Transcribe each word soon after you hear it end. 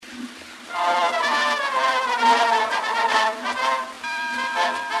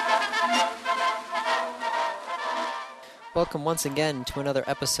Welcome once again to another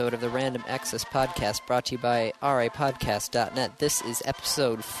episode of the Random Access Podcast brought to you by rapodcast.net. This is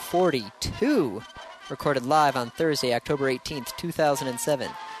episode 42, recorded live on Thursday, October 18th, 2007.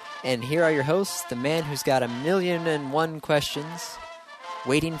 And here are your hosts, the man who's got 1,000,001 questions,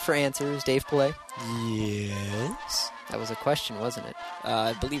 waiting for answers, Dave Pillay. Yes? That was a question, wasn't it?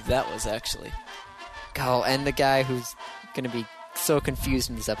 I believe that was, actually. Oh, and the guy who's going to be so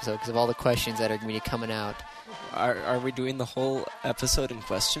confused in this episode because of all the questions that are going to be coming out. Are we doing the whole episode in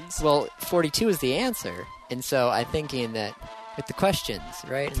questions? Well, 42 is the answer, and so I'm thinking that with the questions,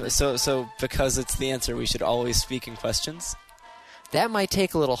 right? So because it's the answer, we should always speak in questions? That might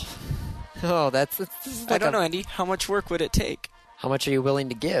take a little... Oh, this is like I don't know, Andy. How much work would it take? How much are you willing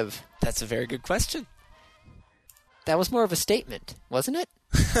to give? That's a very good question. That was more of a statement, wasn't it?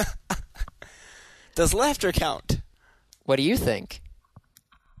 Does laughter count? What do you think?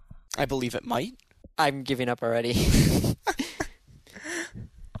 I believe it might. I'm giving up already.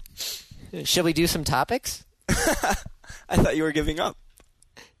 Shall we do some topics? I thought you were giving up.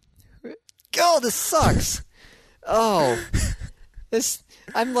 Oh, this sucks. Oh.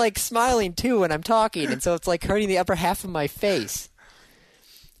 I'm like smiling too when I'm talking, and so it's like hurting the upper half of my face.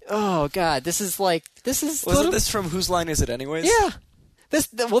 Oh God, Wasn't this from Whose Line Is It Anyways? Yeah.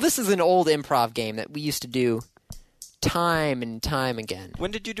 This is an old improv game that we used to do time and time again. When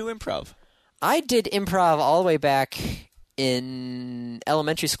did you do improv? I did improv all the way back in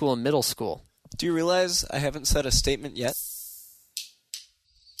elementary school and middle school. Do you realize I haven't said a statement yet?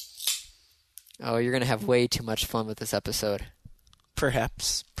 Oh, you're going to have way too much fun with this episode.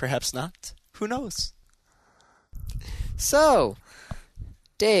 Perhaps. Perhaps not. Who knows? So,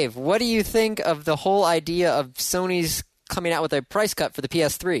 Dave, what do you think of the whole idea of Sony's coming out with a price cut for the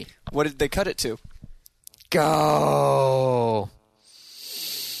PS3? What did they cut it to? Go!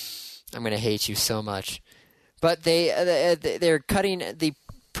 I'm going to hate you so much. But they're cutting the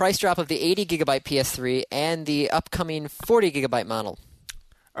price drop of the 80 gigabyte PS3 and the upcoming 40 gigabyte model.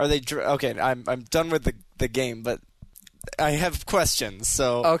 Are they... Okay, I'm done with the game, but I have questions,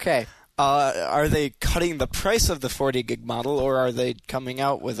 so... Okay. Are they cutting the price of the 40 gig model, or are they coming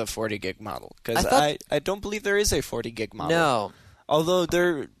out with a 40 gig model? Because I don't believe there is a 40 gig model. No. Although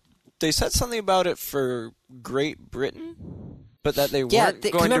they said something about it for Great Britain, but that they weren't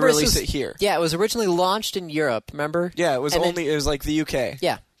going to release it here. Yeah, it was originally launched in Europe, remember? Yeah, it was like the UK.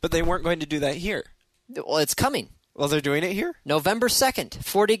 Yeah. But they weren't going to do that here. Well, it's coming. Well, they're doing it here? November 2nd,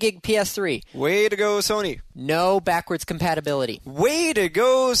 40 gig PS3. Way to go, Sony. No backwards compatibility. Way to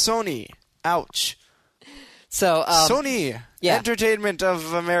go, Sony. Ouch. So, Sony, yeah. Entertainment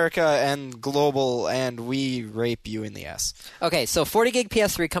of America and global, and we rape you in the ass. Okay, so 40 gig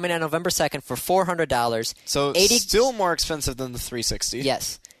PS3 coming out November 2nd for $400. So still more expensive than the 360.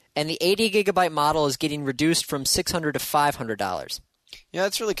 Yes. And the 80 gigabyte model is getting reduced from $600 to $500. Yeah,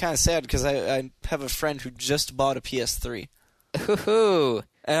 that's really kind of sad because I have a friend who just bought a PS3. Hoo-hoo.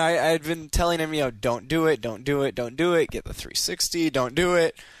 And I'd been telling him, don't do it, get the 360, don't do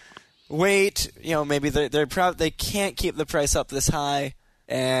it. Wait, maybe they can't keep the price up this high,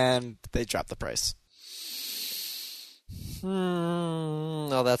 and they drop the price.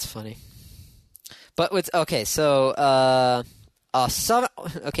 Oh, that's funny. But okay, so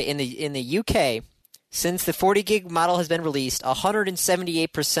in the UK, since the 40 gig model has been released,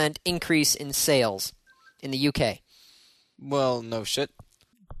 178% increase in sales in the UK. Well, no shit.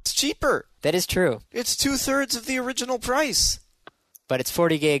 It's cheaper. That is true. It's 2/3 of the original price. But it's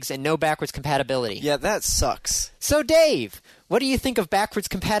 40 gigs and no backwards compatibility. Yeah, that sucks. So, Dave, what do you think of backwards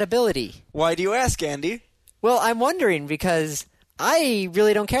compatibility? Why do you ask, Andy? Well, I'm wondering because I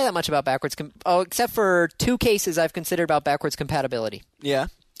really don't care that much about backwards except for two cases I've considered about backwards compatibility. Yeah.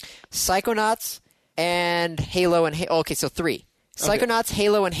 Psychonauts and Halo and okay, so three. Psychonauts, okay.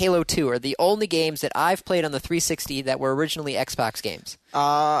 Halo, and Halo 2 are the only games that I've played on the 360 that were originally Xbox games.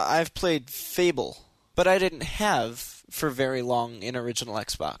 I've played Fable, but I didn't have for very long in original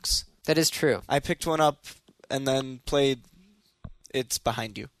Xbox. That is true. I picked one up and then played. It's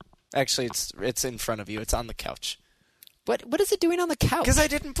behind you. Actually, it's in front of you. It's on the couch. What is it doing on the couch? Because I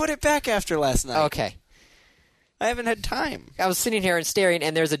didn't put it back after last night. Okay. I haven't had time. I was sitting here and staring,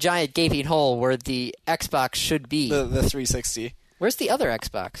 and there's a giant gaping hole where the Xbox should be. The 360. Where's the other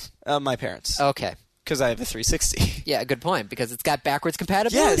Xbox? My parents. Okay. Because I have a 360. Yeah, good point, because it's got backwards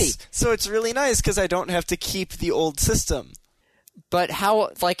compatibility. Yes, so it's really nice because I don't have to keep the old system. But how,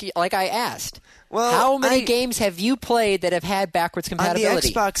 like I asked, well, how many games have you played that have had backwards compatibility?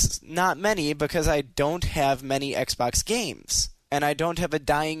 On the Xbox, not many, because I don't have many Xbox games. And I don't have a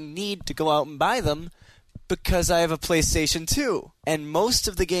dying need to go out and buy them because I have a PlayStation 2. And most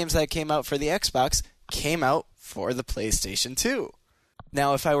of the games that came out for the Xbox came out for the PlayStation 2.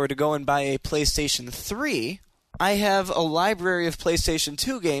 Now, if I were to go and buy a PlayStation 3, I have a library of PlayStation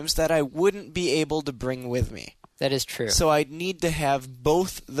 2 games that I wouldn't be able to bring with me. That is true. So I'd need to have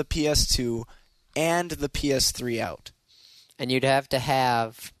both the PS2 and the PS3 out. And you'd have to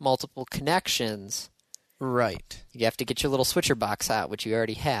have multiple connections. Right. You have to get your little switcher box out, which you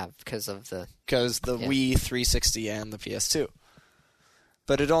already have because of the... Because the Wii 360 and the PS2.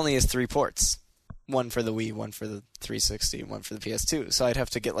 But it only has 3 ports. One for the Wii, one for the 360, and one for the PS2. So I'd have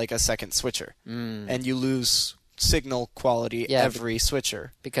to get like a second switcher. And you lose signal quality every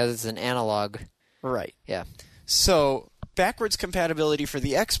switcher. Because it's an analog. Right. Yeah. So backwards compatibility for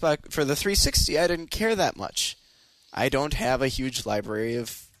the Xbox, for the 360, I didn't care that much. I don't have a huge library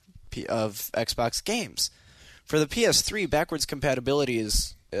of Xbox games. For the PS3, backwards compatibility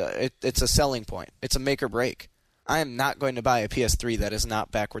is it's a selling point. It's a make or break. I am not going to buy a PS3 that is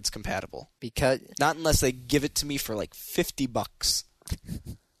not backwards compatible. Not unless they give it to me for like $50.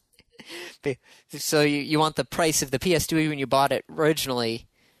 So you want the price of the PS2 when you bought it originally,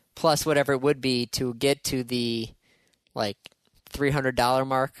 plus whatever it would be to get to the like $300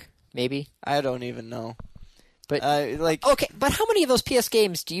 mark, maybe? I don't even know. But okay, but how many of those PS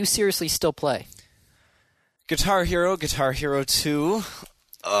games do you seriously still play? Guitar Hero, Guitar Hero 2.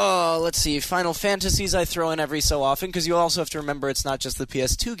 Oh, let's see. Final Fantasies I throw in every so often, because you also have to remember it's not just the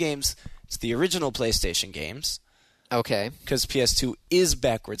PS2 games, it's the original PlayStation games. Okay. Because PS2 is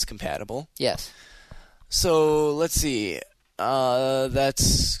backwards compatible. Yes. So, let's see.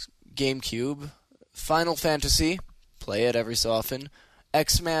 That's GameCube. Final Fantasy, play it every so often.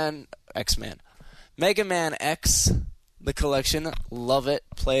 Mega Man X, the collection, love it,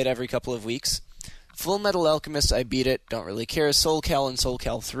 play it every couple of weeks. Full Metal Alchemist, I beat it, don't really care. Soul Cal and Soul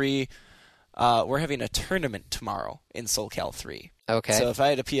Cal 3. We're having a tournament tomorrow in Soul Cal 3. Okay. So if I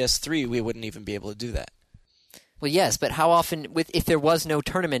had a PS3, we wouldn't even be able to do that. Well, yes, but how often, if there was no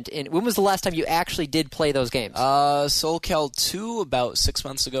tournament, when was the last time you actually did play those games? Soul Cal 2 about 6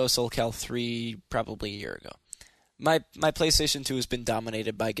 months ago, Soul Cal 3 probably a year ago. My PlayStation 2 has been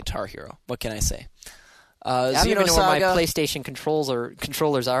dominated by Guitar Hero. What can I say? I don't even know where my PlayStation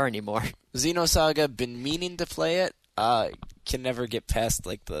controllers are anymore. Xenosaga, been meaning to play it. Can never get past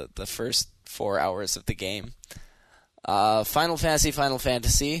like the first 4 hours of the game. Final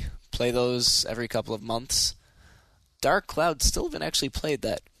Fantasy, play those every couple of months. Dark Cloud, still haven't actually played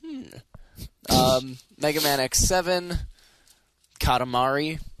that. Mega Man X7,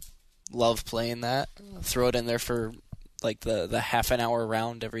 Katamari, love playing that. Throw it in there for like the half an hour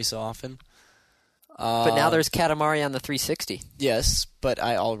round every so often. But now there's Katamari on the 360. Yes, but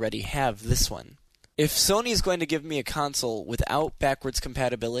I already have this one. If Sony's going to give me a console without backwards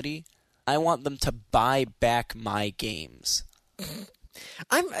compatibility, I want them to buy back my games.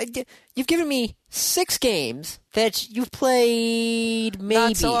 You've given me 6 games that you've played maybe.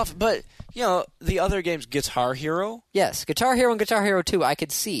 Not so often, but, you know, the other games, Guitar Hero? Yes, Guitar Hero and Guitar Hero 2 I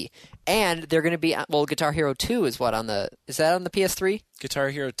could see. And they're going to be, well, Guitar Hero 2 is what, is that on the PS3? Guitar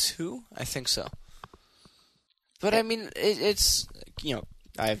Hero 2? I think so. But, I mean, it's, you know,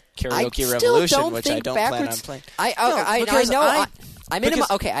 I have Karaoke Revolution, which I don't plan on playing. I know.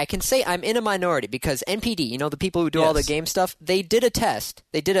 I can say I'm in a minority because NPD, you know, the people who do all the game stuff, they did a test.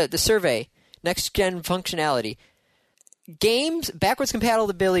 They did the survey, next-gen functionality. Games, backwards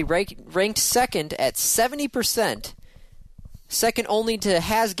compatibility ranked second at 70%. Second only to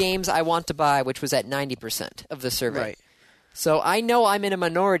Has Games I Want to Buy, which was at 90% of the survey. Right. So I know I'm in a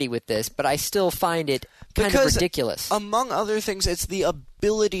minority with this, but I still find it kind of ridiculous. Among other things, it's the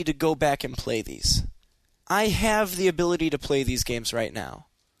ability to go back and play these. I have the ability to play these games right now.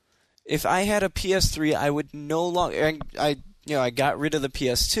 If I had a PS3, I would no longer. I got rid of the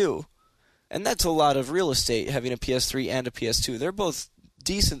PS2, and that's a lot of real estate having a PS3 and a PS2. They're both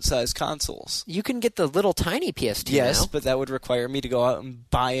decent-sized consoles. You can get the little tiny PS2 now. Yes, but that would require me to go out and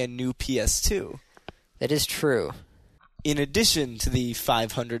buy a new PS2. That is true. In addition to the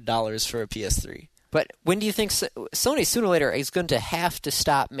 $500 for a PS3. But when do you think Sony sooner or later is going to have to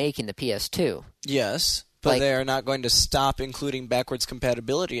stop making the PS2? Yes, but they are not going to stop including backwards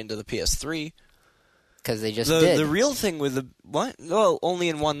compatibility into the PS3. Because they just did. The real thing with the... What? Well, only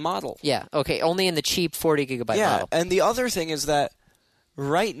in one model. Yeah, okay, only in the cheap 40GB model. Yeah, and the other thing is that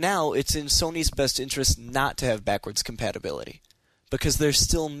right now it's in Sony's best interest not to have backwards compatibility. Because they're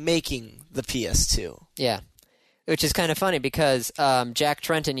still making the PS2. Yeah. Which is kind of funny because Jack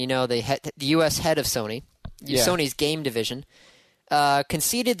Tretton, you know, the U.S. head of Sony, Sony's game division,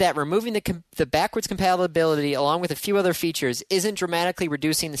 conceded that removing the backwards compatibility along with a few other features isn't dramatically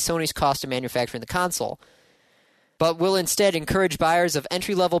reducing the Sony's cost of manufacturing the console, but will instead encourage buyers of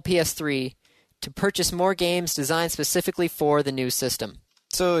entry-level PS3 to purchase more games designed specifically for the new system.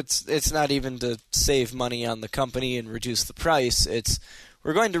 So it's not even to save money on the company and reduce the price.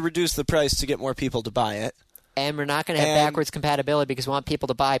 We're going to reduce the price to get more people to buy it. And we're not going to have backwards compatibility because we want people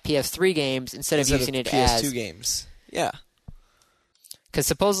to buy PS3 games instead of using it as PS2 games. Yeah. Because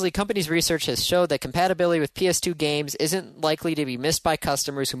supposedly companies' research has showed that compatibility with PS2 games isn't likely to be missed by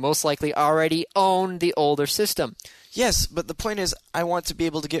customers who most likely already own the older system. Yes, but the point is I want to be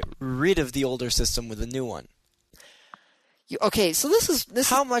able to get rid of the older system with a new one. Okay, so this is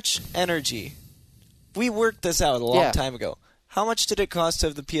how much energy? We worked this out a long time ago. How much did it cost to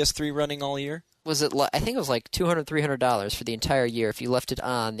have the PS3 running all year? Was it? I think it was like $200, $300 for the entire year if you left it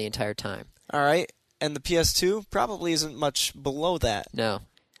on the entire time. All right, and the PS2 probably isn't much below that. No,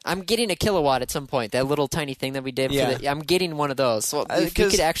 I'm getting a kilowatt at some point. That little tiny thing that we did. I'm getting one of those. So if we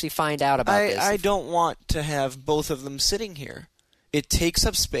could actually find out about this. I don't want to have both of them sitting here. It takes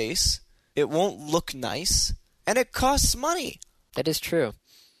up space. It won't look nice. And it costs money. That is true.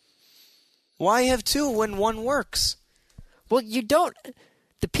 Why have two when one works? Well, you don't.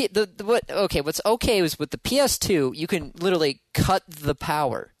 What's okay is with the PS2, you can literally cut the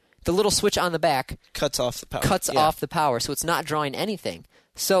power. The little switch on the back cuts off the power. Off the power, so it's not drawing anything.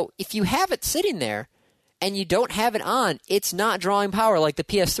 So if you have it sitting there and you don't have it on, it's not drawing power like the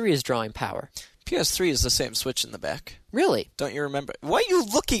PS3 is drawing power. PS3 is the same switch in the back. Really? Don't you remember? Why are you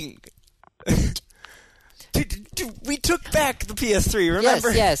looking? We took back the PS3,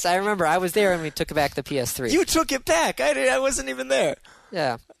 remember? Yes, I remember. I was there when we took back the PS3. You took it back. I wasn't even there.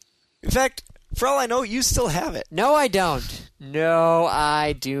 Yeah. In fact, for all I know, you still have it. No, I don't. No,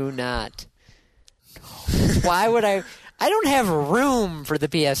 I do not. Why would I? I don't have room for the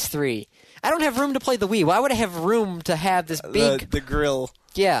PS3. I don't have room to play the Wii. Why would I have room to have this big... The grill.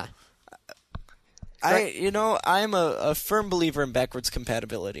 Yeah. I'm a firm believer in backwards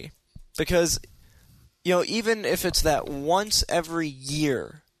compatibility. Because... even if it's that once every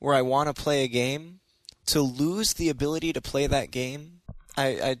year where I want to play a game, to lose the ability to play that game,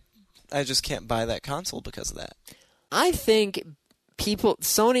 I just can't buy that console because of that. I think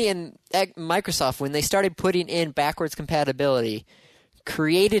Sony and Microsoft, when they started putting in backwards compatibility,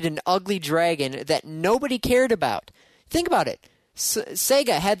 created an ugly dragon that nobody cared about. Think about it.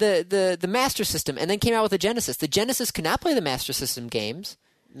 Sega had the Master System and then came out with the Genesis. The Genesis could not play the Master System games.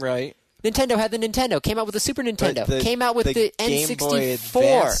 Right. Nintendo had the Nintendo, came out with the Super Nintendo, came out with the N64. Game Boy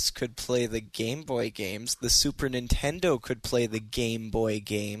Advance could play the Game Boy games. The Super Nintendo could play the Game Boy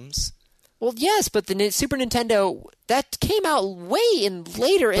games. Well, yes, but the Super Nintendo, that came out way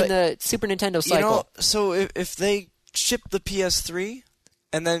later in the Super Nintendo cycle. So if they shipped the PS3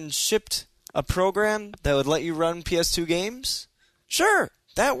 and then shipped a program that would let you run PS2 games, sure,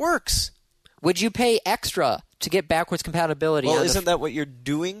 that works. Would you pay extra to get backwards compatibility? Well, isn't that what you're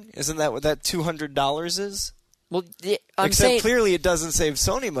doing? Isn't that what that $200 is? Well, Except clearly it doesn't save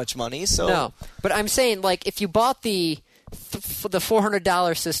Sony much money. So no, but I'm saying like if you bought the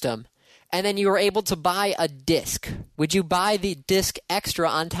 $400 system and then you were able to buy a disc, would you buy the disc extra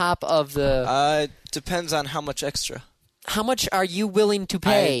on top of the? Depends on how much extra. How much are you willing to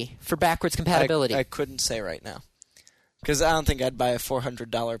pay for backwards compatibility? I couldn't say right now because I don't think I'd buy a $400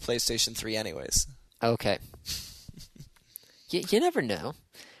 PlayStation 3 anyways. Okay. You never know.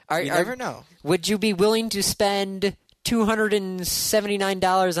 You never know. Would you be willing to spend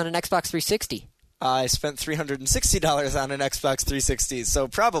 $279 on an Xbox 360? I spent $360 on an Xbox 360, so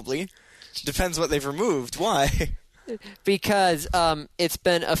probably. Depends what they've removed. Why? Because it's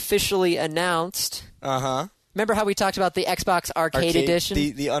been officially announced. Uh-huh. Remember how we talked about the Xbox Arcade Edition?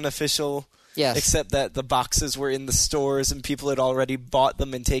 The unofficial... Yes. Except that the boxes were in the stores and people had already bought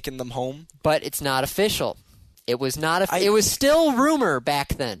them and taken them home. But it's not official. It was not. It was still rumor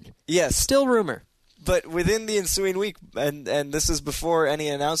back then. Yes, still rumor. But within the ensuing week, and this is before any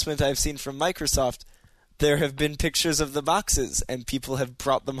announcement I've seen from Microsoft, there have been pictures of the boxes, and people have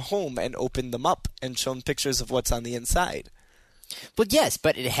brought them home and opened them up and shown pictures of what's on the inside. Well, yes,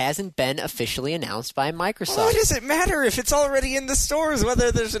 but it hasn't been officially announced by Microsoft. Why does it matter if it's already in the stores, whether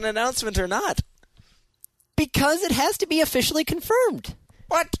there's an announcement or not? Because it has to be officially confirmed.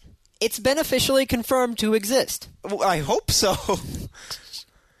 What? It's been officially confirmed to exist. Well, I hope so.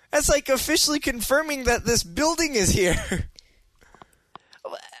 That's like officially confirming that this building is here.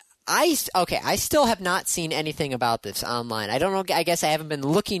 I still have not seen anything about this online. I don't know. I guess I haven't been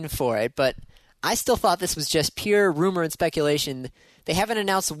looking for it, but I still thought this was just pure rumor and speculation. They haven't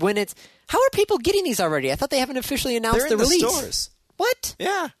announced when it's... How are people getting these already? I thought they haven't officially announced the release. They're in the stores. What?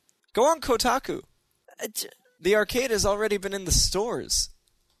 Yeah. Go on Kotaku. The arcade has already been in the stores.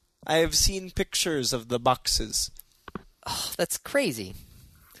 I have seen pictures of the boxes. Oh, that's crazy.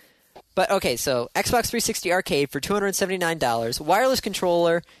 But, okay, so Xbox 360 Arcade for $279, wireless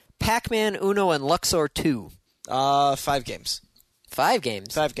controller, Pac-Man, Uno, and Luxor 2. 5 games. 5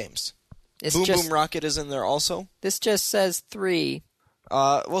 games? 5 games. It's Boom just, Boom Rocket is in there also. This just says 3.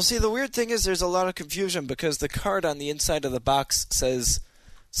 Well, see, the weird thing is there's a lot of confusion because the card on the inside of the box says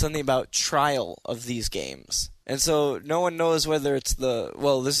something about trial of these games. And so no one knows whether it's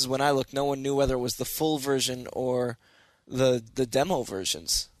this is when I looked, no one knew whether it was the full version or the demo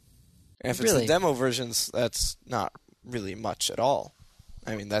versions. And if it's Really? the demo versions, that's not really much at all.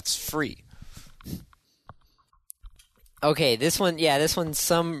 I mean, that's free. Okay, this one,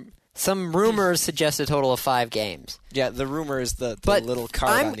 some rumors suggest a total of 5 games. Yeah, the rumor is the But little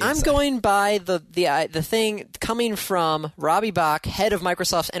card on the inside. I'm going by the thing coming from Robbie Bach, head of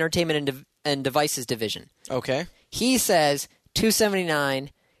Microsoft's Entertainment and Devices division. Okay. He says $279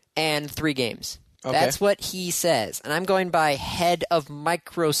 and 3 games. Okay. That's what he says. And I'm going by head of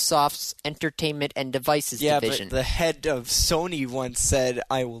Microsoft's Entertainment and Devices division. Yeah, but the head of Sony once said,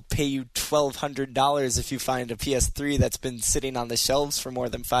 I will pay you $1,200 if you find a PS3 that's been sitting on the shelves for more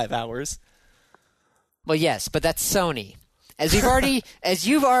than 5 hours. Well, yes, but that's Sony. As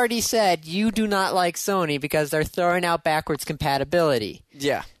you've already said, you do not like Sony because they're throwing out backwards compatibility.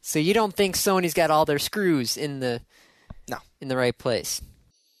 Yeah. So you don't think Sony's got all their screws in the right place.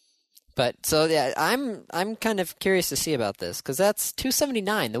 But so yeah, I'm kind of curious to see about this because that's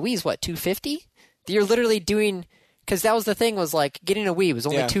 $279. The Wii's what, $250? You're literally doing, because that was the thing, was like getting a Wii was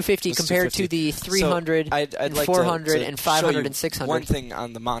only $250 compared to the $300 I'd and like $400 to and $500 show you and $600. one thing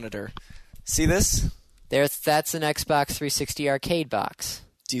on the monitor. See this? That's an Xbox 360 arcade box.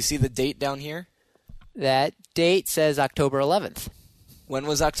 Do you see the date down here? That date says October 11th. When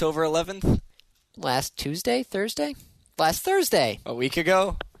was October 11th? Last Thursday? Last Thursday. A week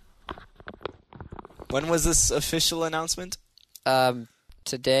ago? When was this official announcement?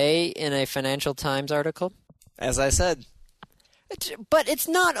 Today in a Financial Times article. As I said. But it's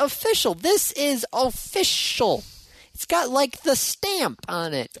not official. This is official. It's got like the stamp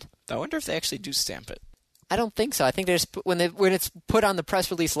on it. I wonder if they actually do stamp it. I don't think so. I think there's when it's put on the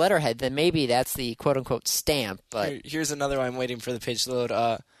press release letterhead, then maybe that's the quote unquote stamp. But here's another one. I'm waiting for the page to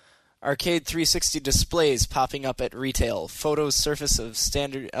load. Arcade 360 displays popping up at retail. Photos surface of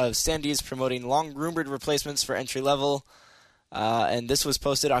standees promoting long-rumored replacements for entry level. And this was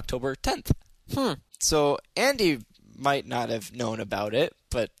posted October 10th. So Andy might not have known about it,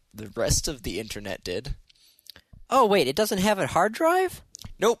 but the rest of the internet did. Oh, wait, it doesn't have a hard drive?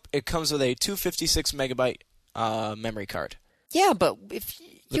 Nope, it comes with a 256 megabyte memory card. Yeah, but if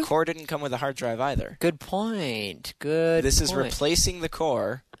the core didn't come with a hard drive either. Good point. This is replacing the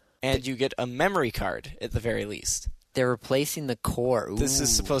core, and you get a memory card at the very least. They're replacing the core. Ooh. This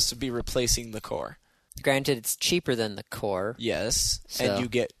is supposed to be replacing the core. Granted, it's cheaper than the core. Yes, so. And you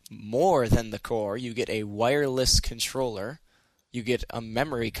get more than the core. You get a wireless controller. You get a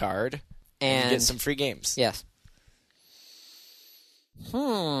memory card. And you get some free games. Yes.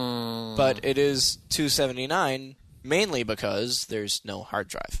 But it is $279 mainly because there's no hard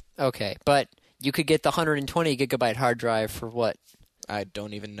drive. Okay, but you could get the 120 gigabyte hard drive for what? I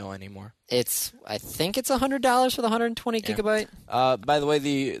don't even know anymore. I think it's $100 for the 120 gigabyte. By the way,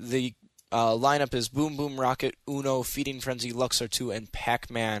 the lineup is Boom Boom Rocket, Uno, Feeding Frenzy, Luxor 2, and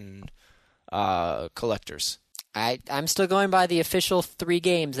Pac-Man collectors. I'm still going by the official 3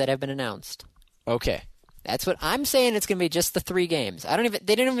 games that have been announced. Okay. That's what I'm saying. It's going to be just the 3 games.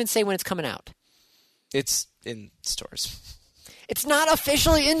 They didn't even say when it's coming out. It's in stores. It's not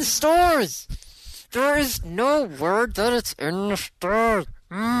officially in stores. There is no word that it's in the stores.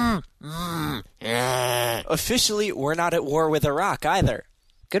 Officially, we're not at war with Iraq either.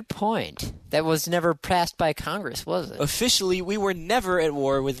 Good point. That was never passed by Congress, was it? Officially, we were never at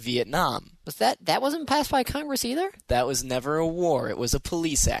war with Vietnam. Was that wasn't passed by Congress either? That was never a war. It was a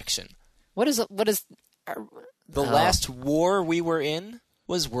police action. What is the last war we were in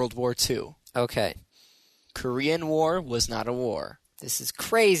was World War II. Okay. Korean War was not a war. This is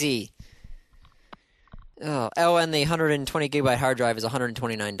crazy. Oh, and the 120 gigabyte hard drive is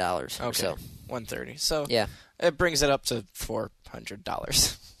 $129 or so. $130. So yeah, it brings it up to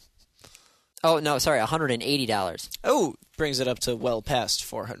 $400. Oh no, sorry, $180. Oh, brings it up to well past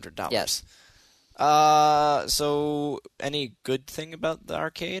 $400. Yes. So any good thing about the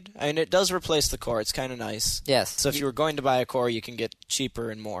arcade? I mean, it does replace the core. It's kind of nice. Yes. So if you were going to buy a core, you can get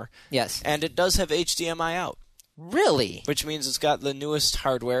cheaper and more. Yes. And it does have HDMI out. Really? Which means it's got the newest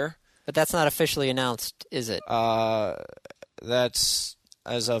hardware. But that's not officially announced, is it? That's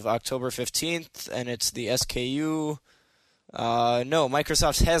as of October 15th, and it's the SKU. No,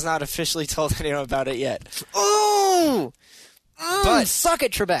 Microsoft has not officially told anyone about it yet. Oh! But suck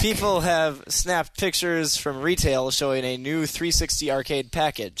it, Trebek. people have snapped pictures from retail showing a new 360 arcade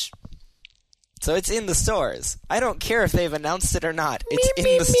package. So it's in the stores. I don't care if they've announced it or not. It's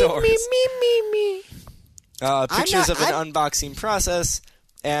in the stores. Pictures of an unboxing process,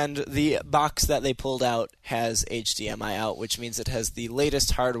 and the box that they pulled out has HDMI out, which means it has the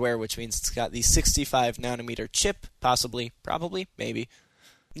latest hardware, which means it's got the 65 nanometer chip, possibly, probably, maybe,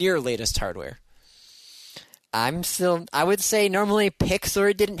 near latest hardware. I would say normally picks or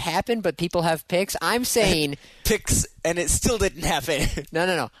it didn't happen, but people have picks. I'm saying Picks, and it still didn't happen.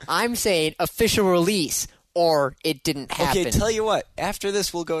 No. I'm saying official release or it didn't happen. Okay, tell you what. After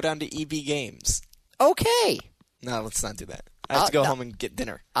this, we'll go down to EB Games. Okay. No, let's not do that. I have to go home and get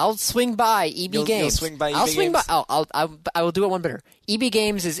dinner. I'll swing by EB Games. You'll swing by EB Games? I will do it one better. EB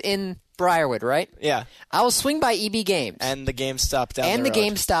Games is in Briarwood, right? Yeah. I will swing by EB Games. And the GameStop down and the the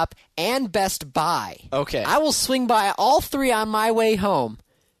road. GameStop and Best Buy. Okay. I will swing by all three on my way home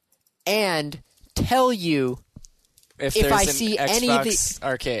and tell you if I there's see an any of the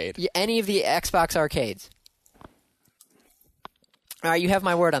arcade. any of the Xbox arcades. All right, you have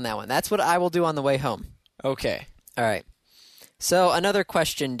my word on that one. That's what I will do on the way home. Okay. All right. So another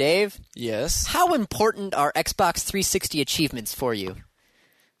question, Dave. Yes. How important are Xbox 360 achievements for you?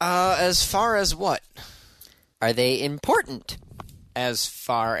 As far as what? Are they important? As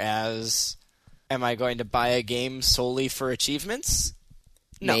far as, am I going to buy a game solely for achievements?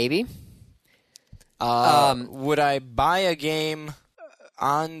 No. Maybe. Would I buy a game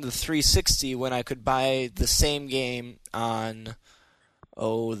on the 360 when I could buy the same game on,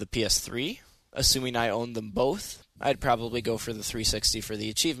 the PS3? Assuming I own them both, I'd probably go for the 360 for the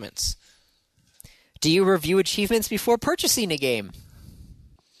achievements. Do you review achievements before purchasing a game?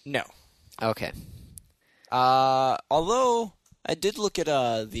 No. Okay. Although I did look at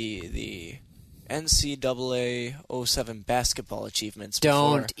the NCAA 07 basketball achievements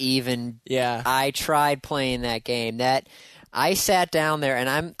before. Don't even. Yeah. I tried playing that game. I sat down there,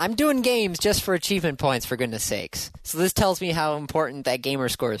 and I'm doing games just for achievement points, for goodness sakes. So this tells me how important that gamer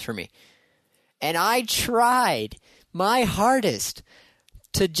score is for me. And I tried my hardest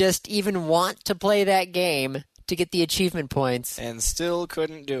to just even want to play that game to get the achievement points. And still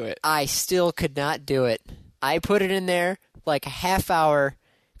couldn't do it. I still could not do it. I put it in there like a half hour.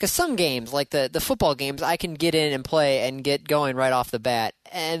 Because some games, like the football games, I can get in and play and get going right off the bat.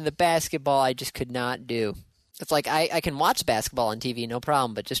 And the basketball, I just could not do. It's like I can watch basketball on TV, no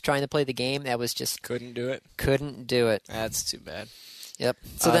problem. But just trying to play the game, that was just... Couldn't do it? Couldn't do it. That's too bad. Yep.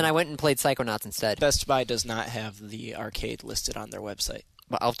 So then I went and played Psychonauts instead. Best Buy does not have the arcade listed on their website.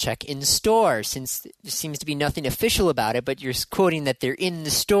 Well, I'll check in store, since there seems to be nothing official about it, but you're quoting that they're in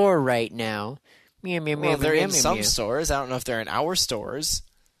the store right now. Well, they're in some stores. I don't know if they're in our stores.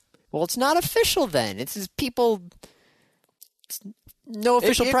 Well, it's not official then. It's just people... No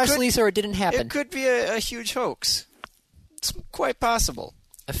official press release, or it didn't happen. It could be a huge hoax. It's quite possible.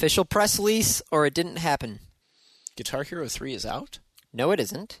 Official press release, or it didn't happen. Guitar Hero 3 is out? No, it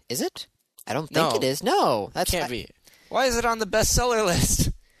isn't. Is it? I don't think No. it is. No. That Can't be. Why is it on the bestseller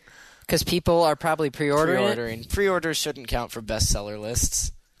list? Because people are probably pre-ordering it. Pre-orders shouldn't count for bestseller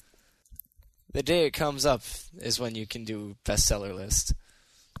lists. The day it comes up is when you can do bestseller list.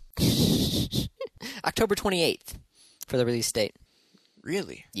 October 28th for the release date.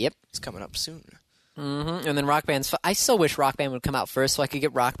 Really? Yep. It's coming up soon. Mm-hmm. And then Rock Band's... I still wish Rock Band would come out first so I could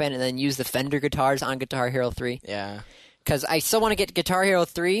get Rock Band and then use the Fender guitars on Guitar Hero 3. Yeah. Because I still want to get Guitar Hero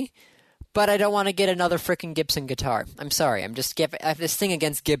 3, but I don't want to get another frickin' Gibson guitar. I'm sorry. I have this thing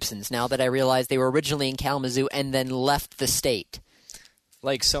against Gibsons now that I realize they were originally in Kalamazoo and then left the state.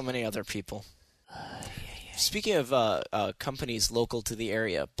 Like so many other people. Speaking of companies local to the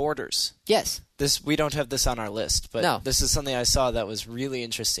area, Borders. Yes. We don't have this on our list, but No. This is something I saw that was really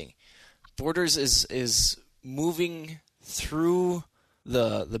interesting. Borders is moving through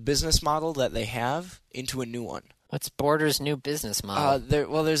the business model that they have into a new one. What's Borders' new business model?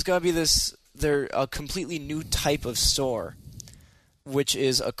 There's got to be a completely new type of store, which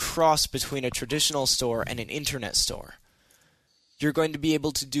is a cross between a traditional store and an internet store. You're going to be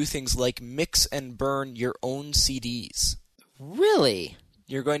able to do things like mix and burn your own CDs. Really?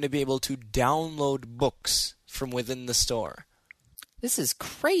 You're going to be able to download books from within the store. This is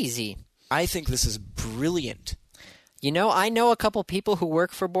crazy. I think this is brilliant. You know, I know a couple people who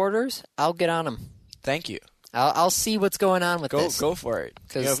work for Borders. I'll get on them. Thank you. I'll see what's going on with this. Go for it.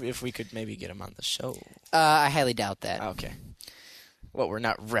 If we could maybe get them on the show. I highly doubt that. Okay. What, we're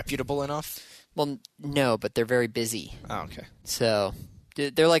not reputable enough? Well, no, but they're very busy. Oh, okay. So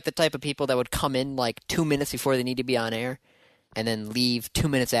they're like the type of people that would come in like 2 minutes before they need to be on air and then leave 2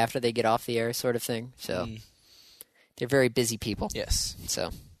 minutes after they get off the air sort of thing. So They're very busy people. Yes.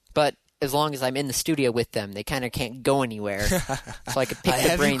 So, but as long as I'm in the studio with them, they kind of can't go anywhere. So I could pick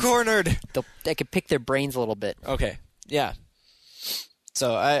their brains. You cornered. I could pick their brains a little bit. Okay. Yeah.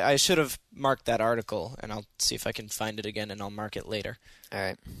 So I should have marked that article, and I'll see if I can find it again, and I'll mark it later. All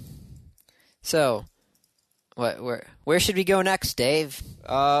right. So, where should we go next, Dave?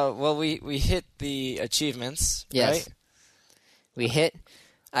 Well, we hit the achievements, Yes. right? We hit.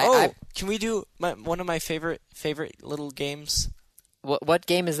 Can we do one of my favorite little games? What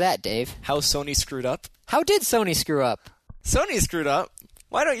game is that, Dave? How Sony screwed up. How did Sony screw up? Sony screwed up.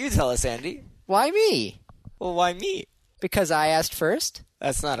 Why don't you tell us, Andy? Why me? Well, why me? Because I asked first?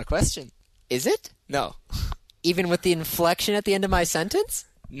 That's not a question. Is it? No. Even with the inflection at the end of my sentence?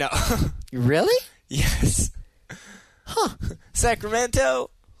 No. Really? Yes. Huh. Sacramento?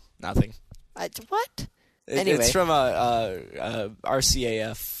 Nothing. What? Anyway. It's from a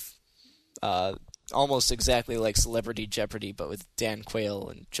RCAF, almost exactly like Celebrity Jeopardy, but with Dan Quayle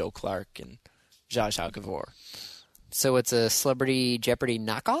and Joe Clark and Zsa Zsa Gabor. So it's a Celebrity Jeopardy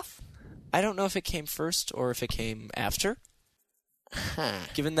knockoff? I don't know if it came first or if it came after. Huh.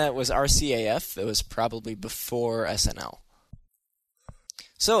 Given that it was RCAF, it was probably before SNL.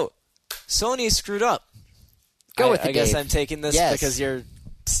 So, Sony screwed up. Go with it, I guess Dave. I'm taking this Yes. because you're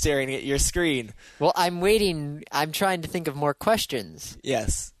staring at your screen. Well, I'm waiting. I'm trying to think of more questions.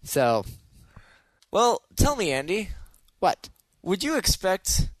 Yes. So, Well, tell me, Andy, what? would you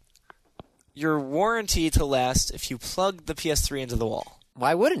expect your warranty to last if you plugged the PS3 into the wall?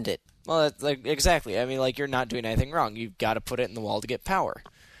 Why wouldn't it? Well, exactly. I mean, you're not doing anything wrong. You've got to put it in the wall to get power.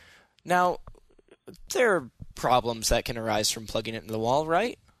 Now, there are problems that can arise from plugging it into the wall,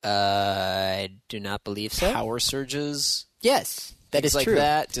 right? I do not believe so. Power surges. Yes, that things is like true.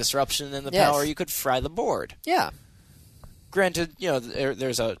 that, disruption in the Yes. power. You could fry the board. Yeah. Granted,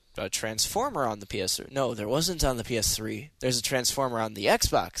 there's a transformer on the PS3. No, there wasn't on the PS3. There's a transformer on the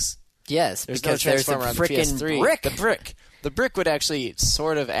Xbox. Yes, There's no because there's a transformer on the frickin' PS3. brick. The brick would actually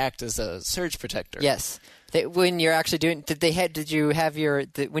sort of act as a surge protector. Yes. When you're actually doing,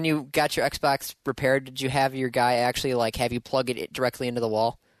 when you got your Xbox repaired, did you have your guy actually have you plug it directly into the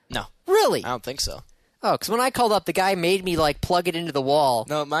wall? No, Really? I don't think so. Oh, because when I called up, the guy made me plug it into the wall.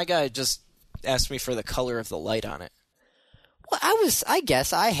 No, my guy just asked me for the color of the light on it. Well, I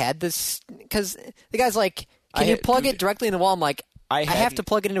guess I had this because the guy's like, "Can you plug it directly in the wall?" I'm like, I have to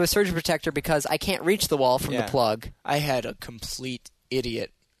plug it into a surge protector because I can't reach the wall from the plug. I had a complete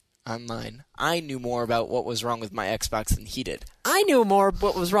idiot online. I knew more about what was wrong with my Xbox than he did. I knew more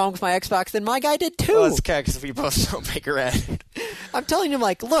what was wrong with my Xbox than my guy did too. Well, it's okay because we both don't make a red. I'm telling him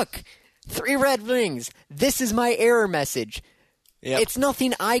look, 3 red rings. This is my error message. Yep. It's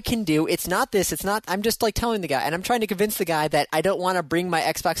nothing I can do. It's not this. It's not. I'm just telling the guy, and I'm trying to convince the guy that I don't want to bring my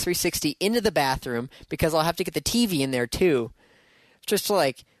Xbox 360 into the bathroom because I'll have to get the TV in there too. Just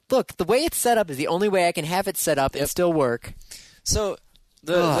look, the way it's set up is the only way I can have it set up and still work. So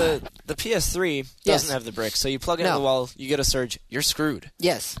the PS3 doesn't have the brick, so you plug it in the wall, you get a surge, you're screwed.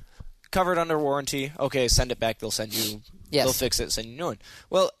 Yes. Covered under warranty. Okay, send it back. They'll send you. Yes. They'll fix it. Send you a new one.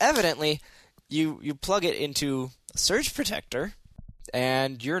 Well, evidently, you plug it into a surge protector,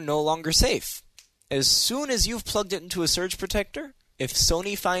 and you're no longer safe. As soon as you've plugged it into a surge protector, if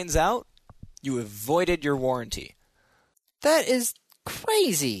Sony finds out, you have voided your warranty. That is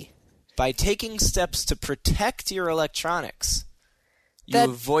crazy. By taking steps to protect your electronics, you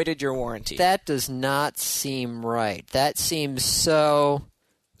have voided your warranty. That does not seem right. That seems so...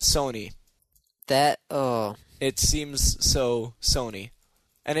 Sony. Oh. It seems so Sony.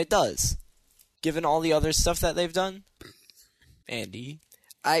 And it does. Given all the other stuff that they've done. Andy.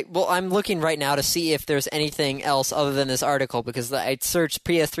 I'm looking right now to see if there's anything else other than this article because I searched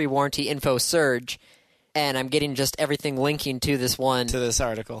PS3 warranty info surge, and I'm getting just everything linking to this one. To this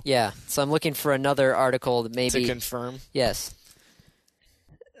article. Yeah, so I'm looking for another article that maybe... To confirm. Yes.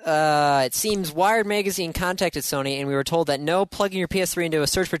 It seems Wired Magazine contacted Sony, and we were told that no, plugging your PS3 into a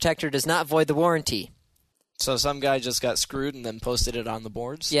surge protector does not void the warranty. So some guy just got screwed and then posted it on the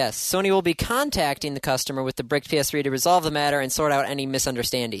boards? Yes. Sony will be contacting the customer with the bricked PS3 to resolve the matter and sort out any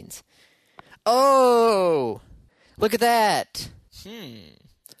misunderstandings. Oh! Look at that!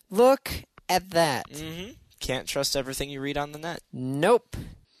 Look at that. Mm-hmm. Can't trust everything you read on the net. Nope.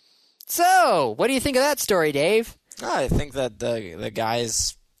 So, what do you think of that story, Dave? I think that the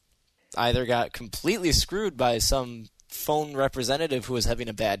guys either got completely screwed by some phone representative who was having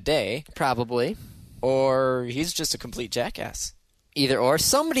a bad day, Probably. or he's just a complete jackass. Either or.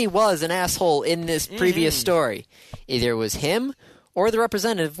 Somebody was an asshole in this previous story. Either it was him or the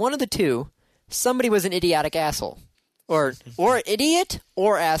representative, one of the two. Somebody was an idiotic asshole. Or idiot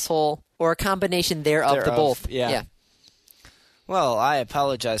or asshole or a combination thereof the both. Yeah. Well, I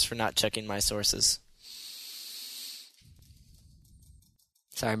apologize for not checking my sources.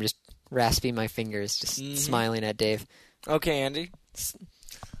 Sorry, I'm just rasping my fingers, just smiling at Dave. Okay, Andy.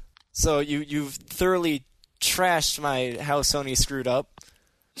 So you've thoroughly trashed how Sony screwed up.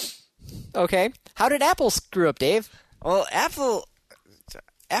 Okay. How did Apple screw up, Dave? Well, Apple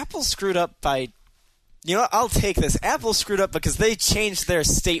screwed up by... You know what? I'll take this. Apple screwed up because they changed their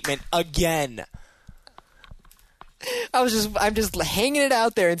statement again. I'm just hanging it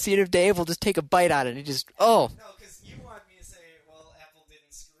out there and seeing if Dave will just take a bite out of it. No, because you want me to say, well, Apple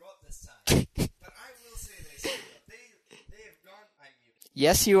didn't screw up this time. But I will say they screwed up. They have gone...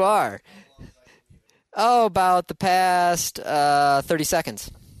 Yes, you are. Oh, about the past 30 seconds.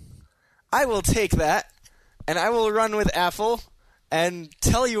 I will take that, and I will run with Apple and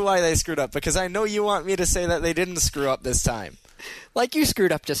tell you why they screwed up, because I know you want me to say that they didn't screw up this time. Like you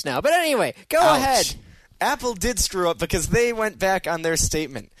screwed up just now. But anyway, go Ouch. ahead. Apple did screw up because they went back on their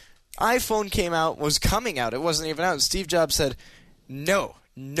statement. iPhone was coming out. It wasn't even out. Steve Jobs said, no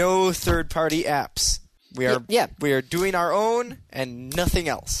third-party apps. We are doing our own and nothing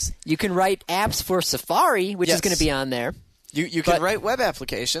else. You can write apps for Safari, which is going to be on there. You can write web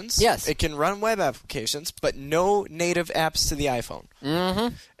applications. Yes. It can run web applications, but no native apps to the iPhone.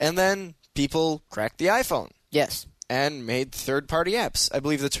 Mm-hmm. And then people cracked the iPhone. Yes. And made third-party apps. I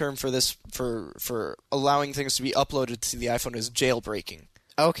believe the term for this, for allowing things to be uploaded to the iPhone, is jailbreaking.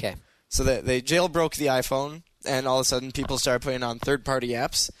 Okay. So they jailbroke the iPhone, and all of a sudden people started putting on third-party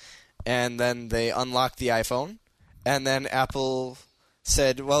apps, and then they unlocked the iPhone, and then Apple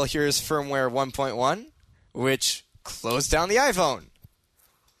said, well, here's firmware 1.1, which closed down the iPhone.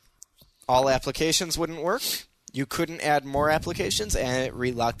 All applications wouldn't work. You couldn't add more applications, and it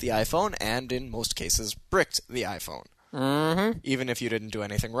relocked the iPhone, and in most cases, bricked the iPhone. Mm-hmm. Even if you didn't do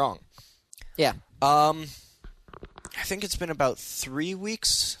anything wrong. Yeah. I think it's been about 3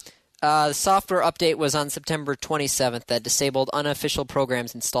 weeks. The software update was on September 27th that disabled unofficial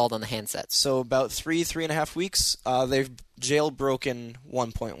programs installed on the handsets. So about 3.5 weeks, they've jailbroken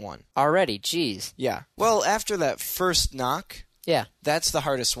 1.1. Already, geez. Yeah. Well, after that first knock, Yeah. that's the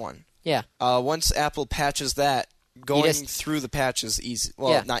hardest one. Yeah. Once Apple patches that, going through the patch is easy.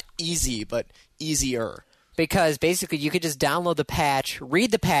 Well, not easy, but easier. Because basically you could just download the patch, read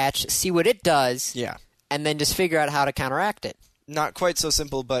the patch, see what it does, Yeah. and then just figure out how to counteract it. Not quite so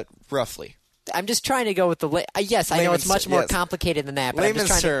simple, but roughly. I'm just trying to go with the... yes, I know it's much more complicated than that, but I'm just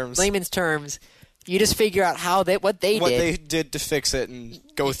trying terms. layman's terms. You just figure out what they did to fix it and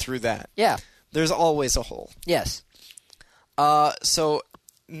go through that. Yeah. There's always a hole. Yes. So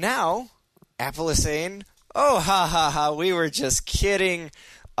now Apple is saying, oh, ha, we were just kidding.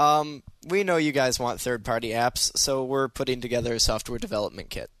 We know you guys want third-party apps, so we're putting together a software development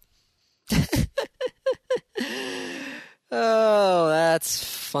kit. Oh, that's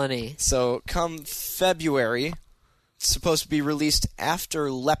funny. So come February, it's supposed to be released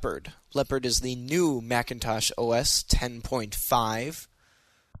after Leopard. Leopard is the new Macintosh OS 10.5.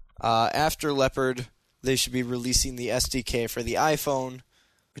 After Leopard, they should be releasing the SDK for the iPhone,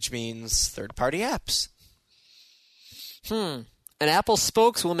 which means third-party apps. An Apple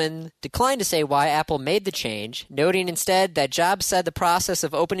spokeswoman declined to say why Apple made the change, noting instead that Jobs said the process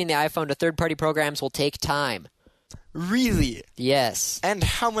of opening the iPhone to third-party programs will take time. Really? Yes. And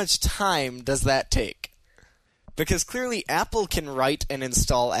how much time does that take? Because clearly Apple can write and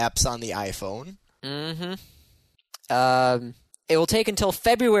install apps on the iPhone. Mm-hmm. It will take until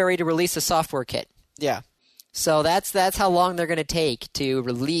February to release a software kit. Yeah. So that's how long they're going to take to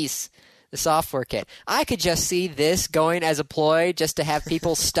release the software kit. I could just see this going as a ploy just to have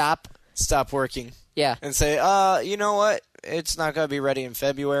people stop working. Yeah. And say, you know what? It's not going to be ready in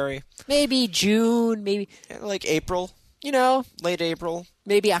February. Maybe June, maybe like April. Late April.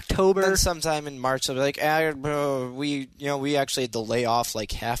 Maybe October. Then sometime in March, they'll be like, we actually had to lay off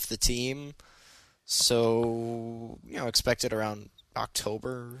like half the team. So, expect it around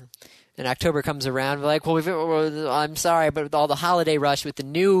October. And October comes around, we're like, I'm sorry, but with all the holiday rush with the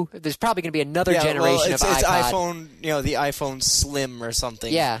new, there's probably going to be another generation of iPod. It's iPhone, the iPhone Slim or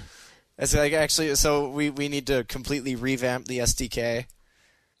something. Yeah. It's like, actually, so we need to completely revamp the SDK.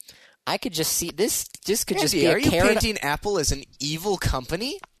 I could just see this. This could just Andy, be a are you carrot. painting Apple as an evil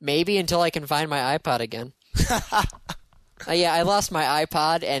company? Maybe until I can find my iPod again. Yeah, I lost my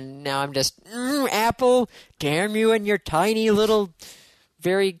iPod, and now I'm just Apple. Damn you and your tiny little,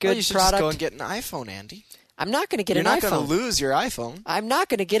 very good you should product. just go and get an iPhone, Andy. I'm not going to get You're an iPhone. You're not going to lose your iPhone. I'm not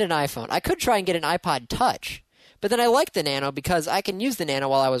going to get an iPhone. I could try and get an iPod Touch, but then I like the Nano because I can use the Nano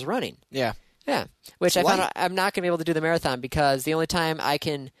while I was running. Yeah. Yeah, which I found I'm not going to be able to do the marathon because the only time I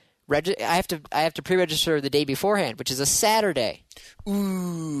can I have to pre-register the day beforehand, which is a Saturday.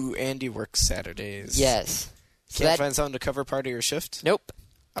 Ooh, Andy works Saturdays. Yes. So Can't find someone to cover part of your shift? Nope.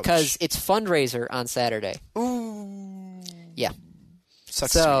 Ouch. Because it's fundraiser on Saturday. Ooh. Yeah.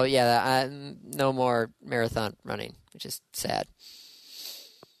 Sucks So, to me. yeah, no more marathon running, which is sad.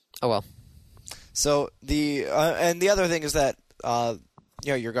 Oh, well. So, and the other thing is that,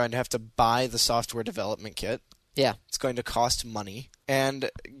 you're going to have to buy the software development kit. Yeah. It's going to cost money. And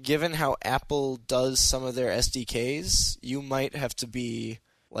given how Apple does some of their SDKs, you might have to be,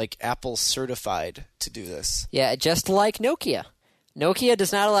 like, Apple certified to do this. Yeah, just like Nokia. Nokia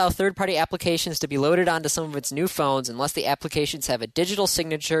does not allow third-party applications to be loaded onto some of its new phones unless the applications have a digital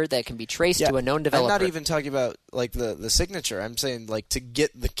signature that can be traced to a known developer. I'm not even talking about, like, the signature. I'm saying, like, to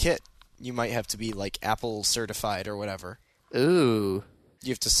get the kit, you might have to be, like, Apple certified or whatever. Ooh. You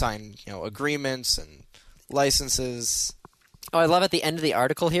have to sign, agreements and licenses. Oh, I love at the end of the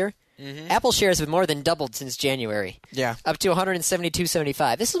article here. Mm-hmm. Apple shares have more than doubled since January. Yeah. Up to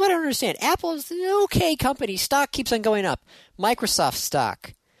 172.75. This is what I don't understand. Apple's an okay company. Stock keeps on going up. Microsoft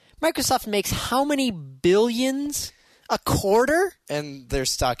stock. Microsoft makes how many billions a quarter? And their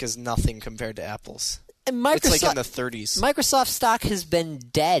stock is nothing compared to Apple's. And It's like in the 30s. Microsoft stock has been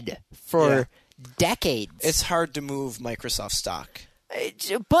dead for decades. It's hard to move Microsoft stock.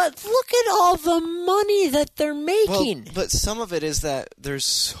 But look at all the money that they're making. Well, but some of it is that there's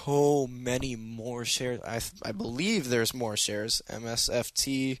so many more shares. I believe there's more shares.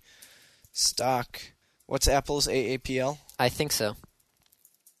 MSFT stock. What's Apple's AAPL? I think so.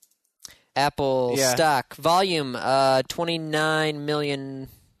 Apple Yeah. stock volume 29 million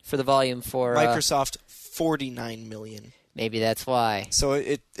for the volume for Microsoft 49 million. Maybe that's why. So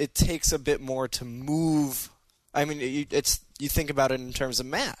it takes a bit more to move. I mean, you think about it in terms of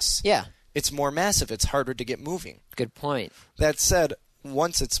mass. Yeah, It's more massive. It's harder to get moving. good point. That said,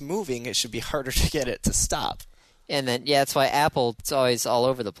 once it's moving, it should be harder to get it to stop. And then that's why Apple's always all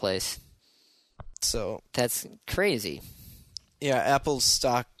over the place. So That's crazy. yeah, Apple's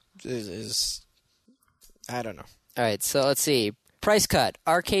stock is I don't know. All right, so let's see. Price cut,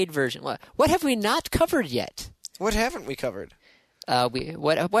 arcade version. What have we not covered yet? What haven't we covered?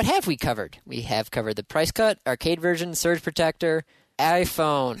 What have we covered? We have covered the price cut, arcade version, surge protector,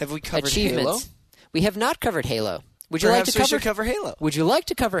 iPhone. Have we covered achievements. Halo? We have not covered Halo. Would you Perhaps like to we cover? should cover Halo. Would you like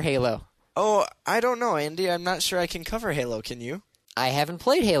to cover Halo? Oh, I don't know, Andy. I'm not sure I can cover Halo. Can you? I haven't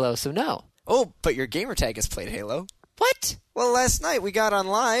played Halo, so no. Oh, but your gamertag has played Halo. What? Well, last night we got on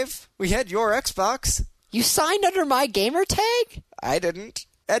live. We had your Xbox. You signed under my gamer tag? I didn't.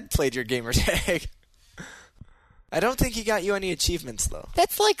 Ed played your gamertag. I don't think he got you any achievements, though.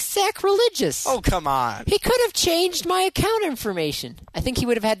 That's like sacrilegious. Oh, come on. He could have changed my account information. I think he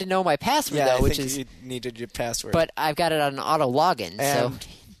would have had to know my password, Yeah, though, I which think is. you needed your password. But I've got it on auto login, so. And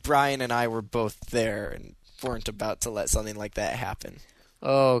Brian and I were both there and weren't about to let something like that happen.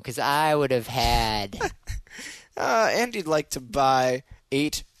 Oh, because I would have had. Andy'd like to buy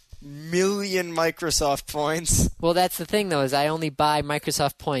 8 million Microsoft points. Well, that's the thing, though, is I only buy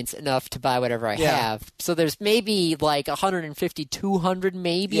Microsoft points enough to buy whatever I have. So there's maybe like 150, 200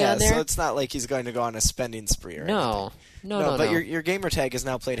 maybe on there. So it's not like he's going to go on a spending spree or anything. No. But your gamertag has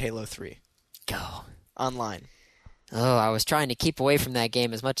now played Halo 3 Go. online. Oh, I was trying to keep away from that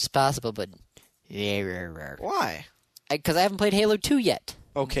game as much as possible, but. Why? Because I haven't played Halo 2 yet.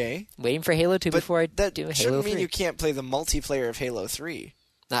 Okay. Waiting for Halo 2 But before I that do Halo shouldn't 3. mean you can't play the multiplayer of Halo 3.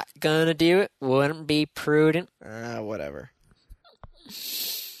 Not gonna do it. Wouldn't be prudent. Whatever.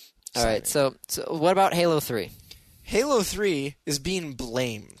 All right, so what about Halo 3? Halo 3 is being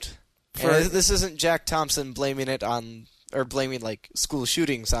blamed. And this isn't Jack Thompson blaming it on, or blaming like school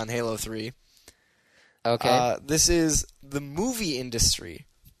shootings on Halo 3. Okay. This is the movie industry.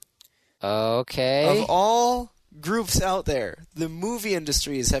 Okay. Of all groups out there, the movie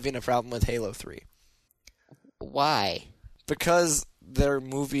industry is having a problem with Halo 3. Why? Because their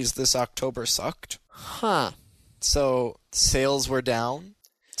movies this October sucked. Huh. So sales were down.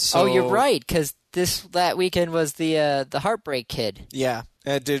 So, Oh, you're right, because that weekend was the Heartbreak Kid. Yeah,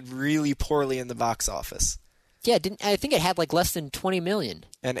 it did really poorly in the box office. Yeah, I think it had like less than 20 million.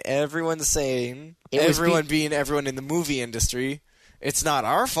 And everyone's saying, It being everyone in the movie industry, it's not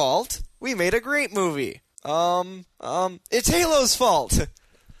our fault. We made a great movie. It's Halo's fault.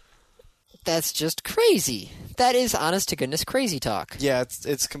 That's just crazy. That is honest to goodness crazy talk. Yeah,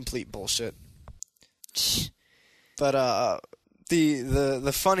 it's complete bullshit. But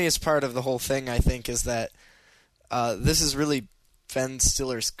the funniest part of the whole thing, I think, is that this is really Ben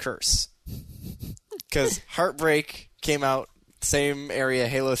Stiller's curse. Because Heartbreak came out same area,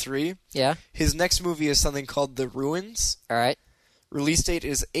 Halo 3. Yeah. His next movie is something called The Ruins, All right. Release date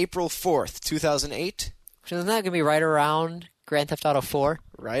is April 4th, 2008. So isn't that going to be right around Grand Theft Auto 4?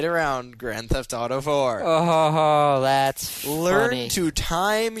 Right around Grand Theft Auto 4. Oh, that's Learn funny. to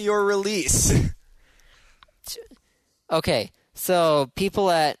time your release. Okay, so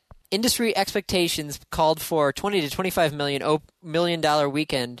people at industry expectations called for $20 to $25 million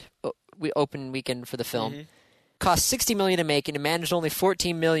weekend, open weekend for the film. Mm-hmm. Cost $60 million to make, and it managed only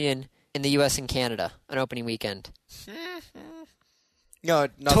 $14 million in the U.S. and Canada, an opening weekend. No,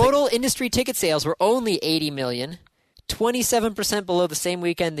 nothing. Total industry ticket sales were only $80 million, 27% below the same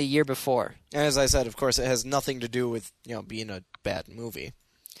weekend the year before. And as I said, of course, it has nothing to do with being a bad movie.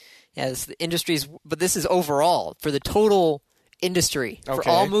 As the industry's, but this is overall for the total industry for Okay.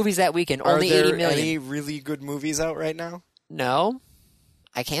 all movies that weekend. Are Only there 80 million. any really good movies out right now? No,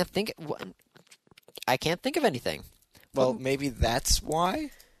 I can't think. I can't think of anything. Well, maybe that's why.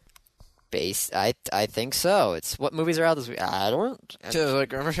 I think so. It's what movies are out this week. I don't. Just like,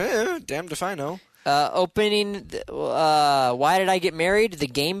 damned if I know. Opening. Why Did I Get Married? The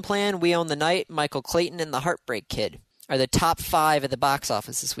Game Plan. We Own the Night. Michael Clayton and The Heartbreak Kid are the top 5 at the box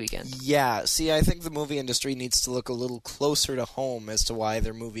office this weekend. Yeah, see, I think the movie industry needs to look a little closer to home as to why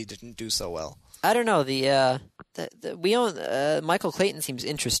their movie didn't do so well. I don't know. The We Own Michael Clayton seems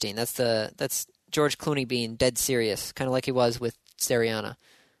interesting. That's George Clooney being dead serious, kind of like he was with Sariana.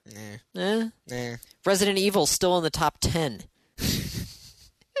 Nah. Resident Evil still in the top 10.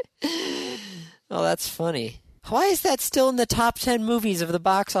 Oh, that's funny. Why is that still in the top 10 movies of the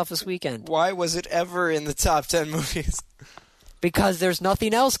box office weekend? Why was it ever in the top 10 movies? Because there's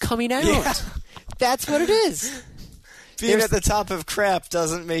nothing else coming out. Yeah. That's what it is. Being at the top of crap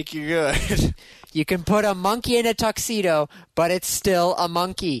doesn't make you good. You can put a monkey in a tuxedo, but it's still a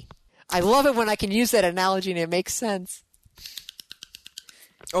monkey. I love it when I can use that analogy and it makes sense.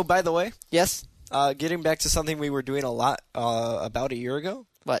 Oh, by the way, Yes? getting back to something we were doing a lot about a year ago,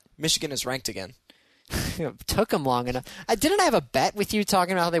 What? Michigan is ranked again. It took them long enough. Didn't I have a bet with you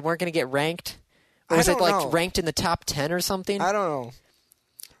talking about how they weren't going to get ranked? Or I was it don't like know. ranked in the top 10 or something? I don't know.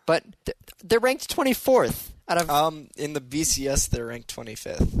 But they're ranked 24th out of... In the BCS, they're ranked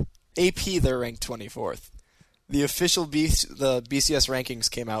 25th. AP, they're ranked 24th. The official the BCS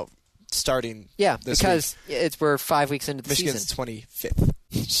rankings came out starting Yeah, this because we're 5 weeks into the Michigan's season.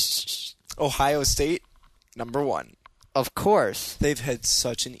 25th. Ohio State, number 1. Of course. They've had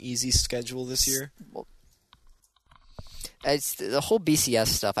such an easy schedule this year. It's the whole BCS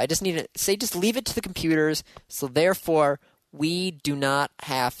stuff. I just need to say, just leave it to the computers. So therefore, we do not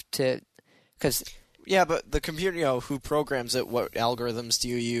have to, because Yeah, but the computer, who programs it? What algorithms do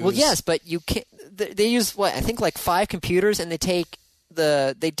you use? well, yes, but you can't. They use what I think like 5 computers, and they take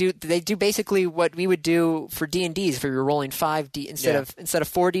they do basically what we would do for D&Ds if we were rolling 5D instead of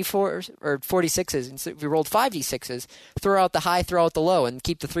 4D4s or 46s. And if we rolled 5D6s, throw out the high, throw out the low, and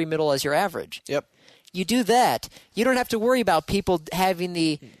keep the 3 middle as your average. Yep. You do that, you don't have to worry about people having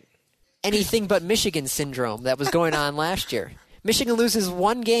the anything but Michigan syndrome that was going on last year. Michigan loses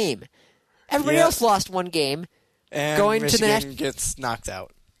 1 game. Everybody Yeah. else lost 1 game. And Going to the Michigan gets knocked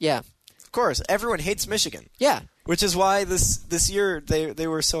out. Yeah. Of course, everyone hates Michigan. Yeah. Which is why this year they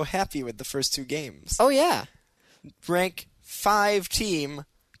were so happy with the first 2 games. Oh, yeah. Rank 5 team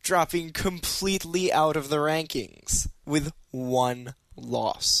dropping completely out of the rankings with 1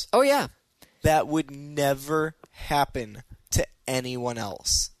 loss. Oh, yeah. That would never happen to anyone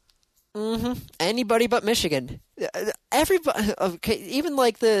else. Mm-hmm. Anybody but Michigan. Everybody. Okay, even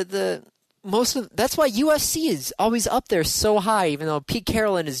like the most of. That's why USC is always up there so high. Even though Pete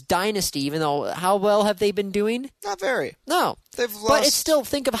Carroll and his dynasty. Even though how well have they been doing? Not very. No. They've lost. But it's still,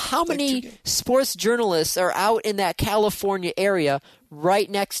 think of how like 2 many games. sports journalists are out in that California area right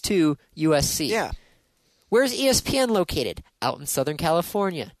next to USC. Yeah. Where's ESPN located? Out in Southern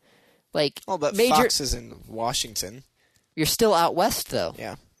California. Like, Well, but major. Fox is in Washington. You're still out west, though.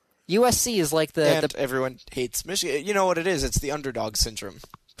 Yeah. USC is like And everyone hates Michigan. You know what it is? It's the underdog syndrome.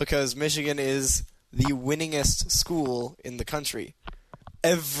 Because Michigan is the winningest school in the country.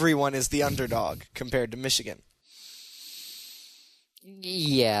 Everyone is the underdog compared to Michigan.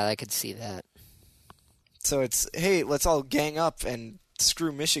 Yeah, I could see that. So it's, hey, let's all gang up and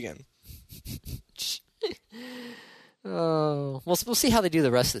screw Michigan. Oh, we'll see how they do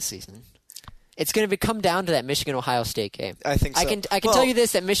the rest of the season. It's going to come down to that Michigan-Ohio State game. I think so. I can Well, tell you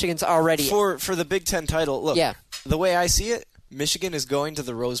this, that Michigan's already... For the Big Ten title, look, Yeah. the way I see it, Michigan is going to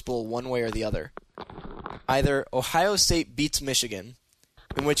the Rose Bowl one way or the other. Either Ohio State beats Michigan,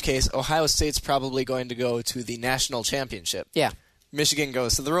 in which case Ohio State's probably going to go to the national championship. Yeah, Michigan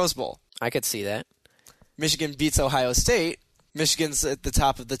goes to the Rose Bowl. I could see that. Michigan beats Ohio State. Michigan's at the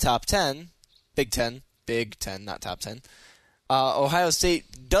top of the top 10. Big Ten, not top 10. Ohio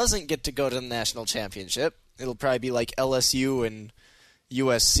State doesn't get to go to the national championship. It'll probably be like LSU and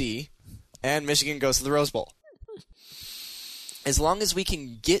USC. And Michigan goes to the Rose Bowl. As long as we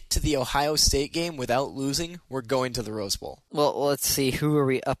can get to the Ohio State game without losing, we're going to the Rose Bowl. Well, let's see. Who are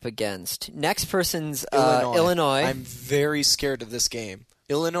we up against? Next person's Illinois. I'm very scared of this game.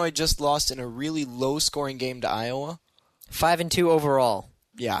 Illinois just lost in a really low-scoring game to Iowa. 5-2 overall.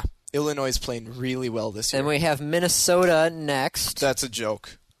 Yeah. Illinois is playing really well this year. And we have Minnesota next. That's a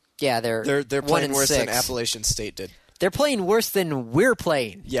joke. Yeah, they're playing worse 1-6. than Appalachian State did. They're playing worse than we're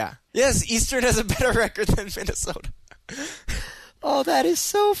playing. Yeah. Yes, Eastern has a better record than Minnesota. Oh, that is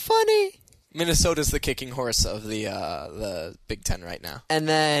so funny. Minnesota's the kicking horse of the Big Ten right now. And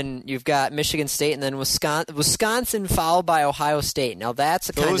then you've got Michigan State and then Wisconsin followed by Ohio State. Now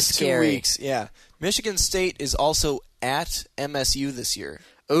that's kind of scary. 2 weeks, yeah. Michigan State is also at MSU this year.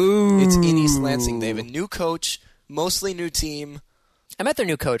 Ooh. It's in East Lansing. They have a new coach, mostly new team. I met their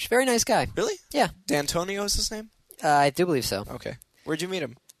new coach. Very nice guy. Really? Yeah. D'Antonio is his name? I do believe so. Okay. Where'd you meet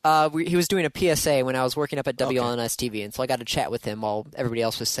him? He was doing a PSA when I was working up at WLNS TV, and so I got to chat with him while everybody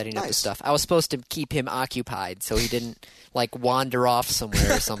else was setting up the stuff. I was supposed to keep him occupied so he didn't wander off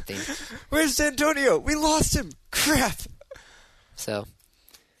somewhere or something. Where's D'Antonio? We lost him. Crap. So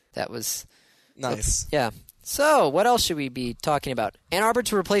that was nice. Yeah. So what else should we be talking about? Ann Arbor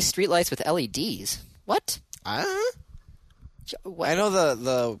to replace streetlights with LEDs. What? I know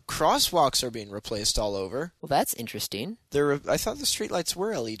the crosswalks are being replaced all over. Well, that's interesting. I thought the streetlights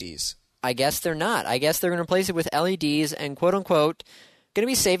were LEDs. I guess they're not. I guess they're going to replace it with LEDs and, quote-unquote, going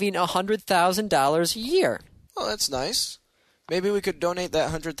to be saving $100,000 a year. Oh, that's nice. Maybe we could donate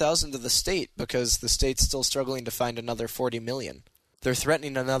that $100,000 to the state because the state's still struggling to find another $40 million. They're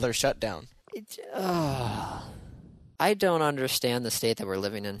threatening another shutdown. I don't understand the state that we're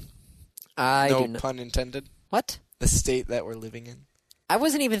living in. No pun intended. What? The state that we're living in. I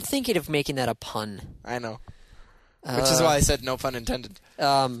wasn't even thinking of making that a pun. I know. Which is why I said no pun intended.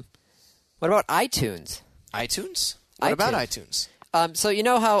 What about iTunes? iTunes? What about iTunes? So you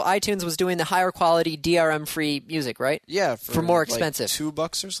know how iTunes was doing the higher quality DRM-free music, right? Yeah. For more expensive.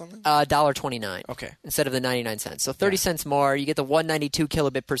 $2 or something? $1.29. Okay. Instead of the 99 cents. So 30 cents more. You get the 192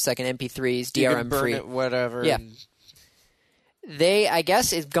 kilobit per second MP3s, DRM-free. You can burn it, whatever. Yeah. They, I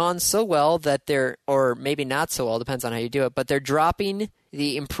guess, it's gone so well that they're, or maybe not so well, depends on how you do it, but they're dropping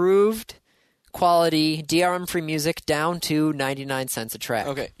the improved quality DRM-free music down to 99 cents a track.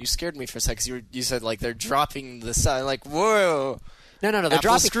 Okay, you scared me for a second. You said they're dropping the sound. Like, whoa. No, they're Apple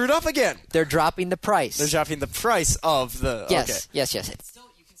dropping. Screwed up again. They're dropping the price. They're dropping the price of the. Yes, okay. yes. You can still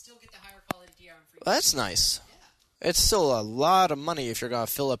get the higher quality DRM-free. Well, that's nice. Yeah. It's still a lot of money if you're going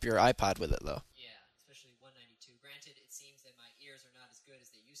to fill up your iPod with it, though. Yeah, especially 192. Granted, it seems that my ears are not as good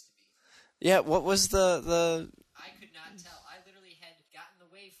as they used to be. Yeah, what was the? I could not tell. I literally had gotten the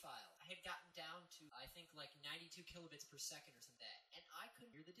WAV file. I had gotten down to, I think, 92 kilobits per second or something, and I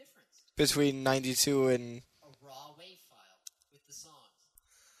couldn't hear the difference. Between 92 and. A raw WAV file with the songs.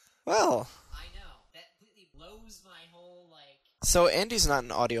 Well. I know. That completely blows my whole, So Andy's not an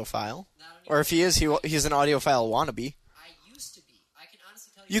audiophile. Not Or if he is, he's an audiophile wannabe. I used to be. I can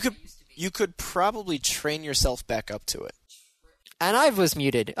honestly tell you I used to be. You could probably train yourself back up to it. And I was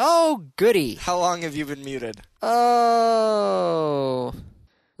muted. Oh, goody. How long have you been muted? Oh.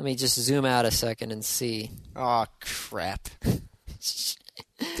 Let me just zoom out a second and see. Oh, crap. Then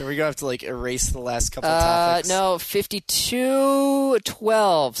we're going to have to, erase the last couple topics. No,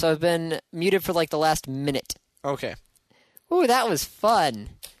 52:12. So I've been muted for, the last minute. Okay. Ooh, that was fun.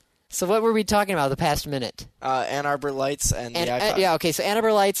 So what were we talking about the past minute? Ann Arbor Lights and the iPod. Yeah, okay, so Ann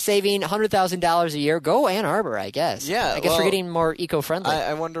Arbor Lights saving $100,000 a year. Go Ann Arbor, I guess. Yeah, I guess we're getting more eco-friendly.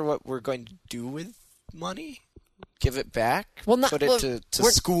 I wonder what we're going to do with money. Give it back? Well, Put it to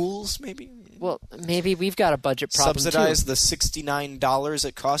schools, maybe? Well, maybe we've got a budget problem, Subsidize too. the $69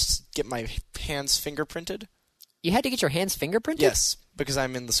 it costs to get my hands fingerprinted? You had to get your hands fingerprinted? Yes, because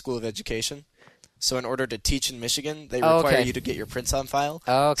I'm in the School of Education. So in order to teach in Michigan, they require you to get your prints on file.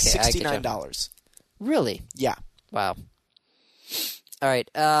 Okay, $69. Really? Yeah. Wow. All right,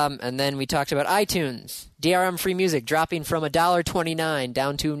 and then we talked about iTunes. DRM-free music dropping from $1.29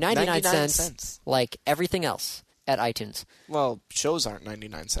 down to 99 cents, like everything else at iTunes. Well, shows aren't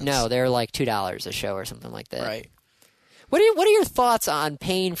 99 cents. No, they're like $2 a show or something like that. Right. What are your thoughts on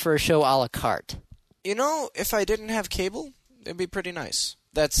paying for a show a la carte? If I didn't have cable, it'd be pretty nice.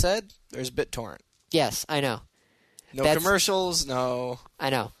 That said, there's BitTorrent. Yes, I know. No commercials, no... I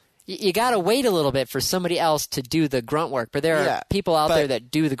know. You got to wait a little bit for somebody else to do the grunt work, but there are people out there that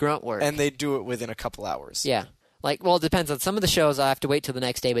do the grunt work. And they do it within a couple hours. Yeah. It depends on some of the shows I have to wait till the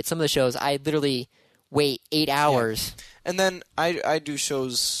next day, but some of the shows I literally wait 8 hours. And then I do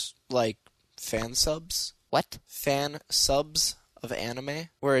shows like fan subs. What? Fan subs of anime,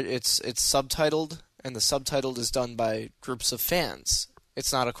 where it's subtitled, and the subtitle is done by groups of fans.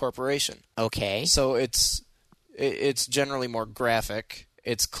 It's not a corporation. Okay. So it's generally more graphic.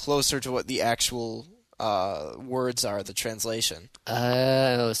 It's closer to what the actual words are, the translation.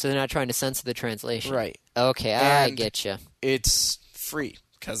 Oh, so they're not trying to censor the translation. Right. Okay, I And get you. It's free,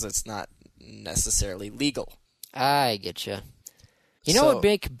 because it's not necessarily legal. I get you. You know So- what would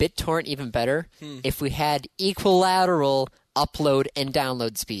make BitTorrent even better? If we had equilateral upload and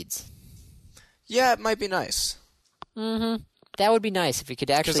download speeds. Yeah, it might be nice. That would be nice if we could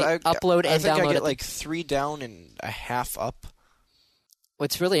actually I upload and think download I get at the- like 3 down and a half up.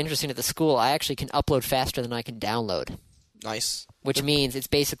 What's really interesting at the school, I actually can upload faster than I can download. Nice. Which means it's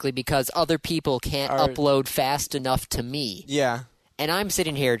basically because other people can't Are- upload fast enough to me. Yeah. And I'm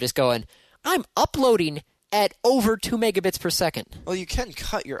sitting here just going, I'm uploading at over 2 megabits per second. Well, you can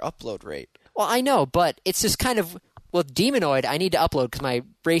cut your upload rate. Well, I know, but it's just kind of... With Demonoid, I need to upload because my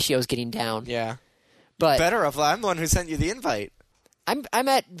ratio is getting down. Yeah. But Better of I'm the one who sent you the invite. I'm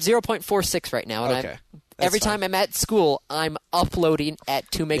at 0.46 right now, and Okay. every That's fine. time I'm at school, I'm uploading at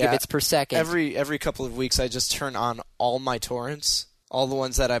 2 megabits per second. Every couple of weeks, I just turn on all my torrents, all the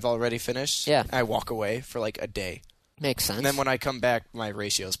ones that I've already finished. Yeah. I walk away for like a day, Makes sense. and then when I come back, my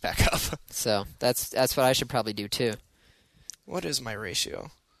ratio's back up. So that's what I should probably do too. What is my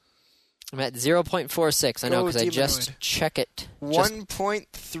ratio? I'm at 0.46. I know Go, because I just Demonoid. check it.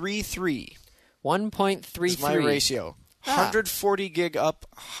 1.33 1.33. is my ratio. Ah. 140 gig up,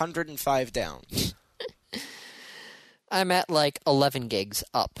 105 down. I'm at like 11 gigs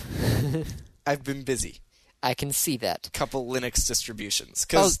up. I've been busy. I can see that. Couple Linux distributions,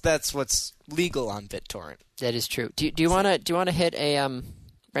 because Oh. that's what's legal on BitTorrent. That is true. Do you want to hit a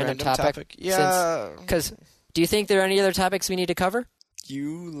random topic? Yeah. Because do you think there are any other topics we need to cover?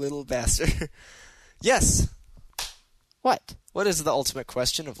 You little bastard. Yes. What? What is the ultimate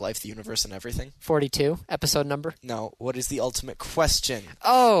question of life, the universe, and everything? 42 episode number. No. What is the ultimate question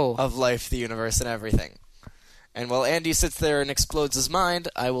Oh, of life, the universe, and everything? And while Andy sits there and explodes his mind,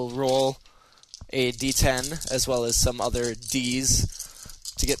 I will roll a D10 as well as some other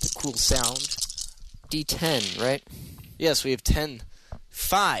Ds to get the cool sound. D10, right? Yes, we have 10.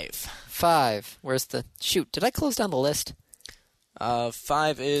 5. 5. Where's the... Shoot, did I close down the list?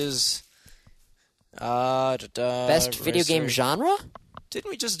 5 is... Best video game genre? Didn't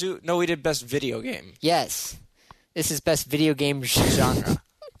we just do... No, we did best video game Yes. This is best video game genre. genre.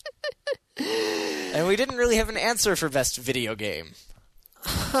 And we didn't really have an answer for best video game.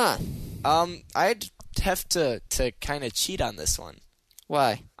 Huh. I'd have to kind of cheat on this one.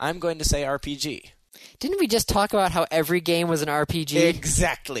 Why? I'm going to say RPG. Didn't we just talk about how every game was an RPG?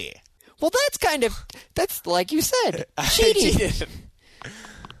 Exactly. Well, that's like you said, I cheating. cheated.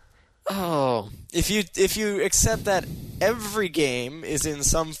 Oh, If you accept that every game is in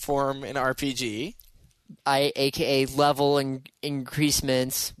some form an RPG, aka level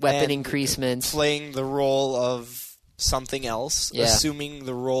increasements, weapon And increasements. playing the role of something else, Yeah. assuming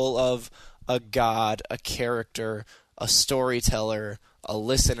the role of a god, a character, a storyteller, a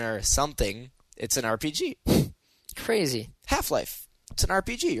listener, something, it's an RPG. Crazy. Half-Life, it's an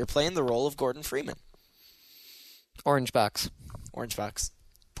RPG. You're playing the role of Gordon Freeman. Orange box. Orange Box.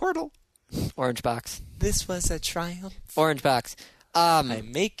 Portal. Orange box. This was a triumph. Orange box.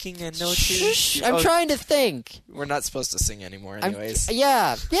 I'm making a note to... Shush, I'm Oh, trying to think. We're not supposed to sing anymore I'm- anyways.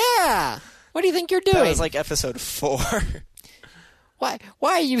 Yeah. What do you think you're doing? That was like episode 4. Why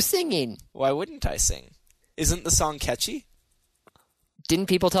are you singing? Why wouldn't I sing? Isn't the song catchy? Didn't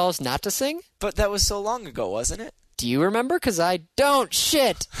people tell us not to sing? But that was so long ago, wasn't it? Do you remember? Because I don't.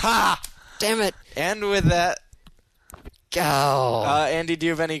 Shit. Ha! Damn it. And with that, Oh. Andy, do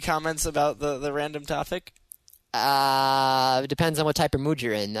you have any comments about the random topic? It depends on what type of mood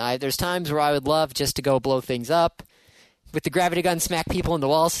you're in. There's times where I would love just to go blow things up. With the gravity gun, smack people in the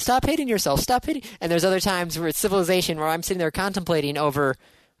walls. Stop hitting yourself. Stop hitting. And there's other times where it's civilization, where I'm sitting there contemplating over,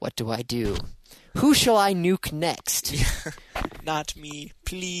 what do I do? Who shall I nuke next? Not me.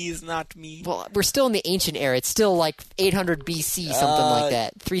 Please, not me. Well, we're still in the ancient era. It's still like 800 BC, something like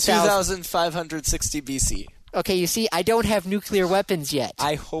that. 3000. 2560 BC. Okay, you see, I don't have nuclear weapons yet.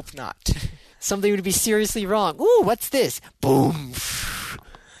 I hope not. Something would be seriously wrong. Ooh, what's this? Boom.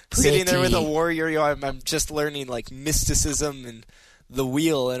 Sitting there with a Pretty. warrior, I'm just learning like mysticism and the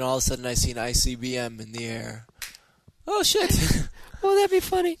wheel, and all of a sudden I see an ICBM in the air. Oh shit! Oh, that'd be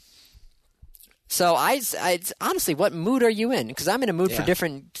funny. So, I honestly, what mood are you in? Because I'm in a mood for Yeah.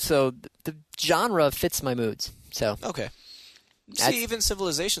 different. So, the genre fits my moods. So, Okay. See, even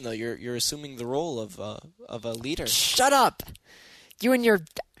Civilization, though, you're assuming the role of a leader. Shut up! You and your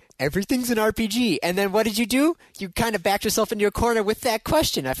everything's an RPG. And then what did you do? You kind of backed yourself into a corner with that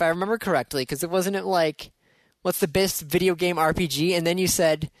question, if I remember correctly, because it wasn't like, what's the best video game RPG? And then you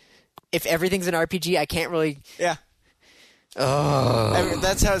said, if everything's an RPG, I can't really... Yeah. Oh. I mean,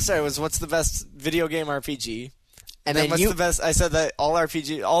 that's how it started, was what's the best video game RPG? And then then what's you... the best... I said that all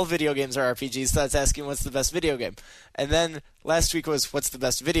video games are RPGs, so that's asking what's the best video game. And then last week was what's the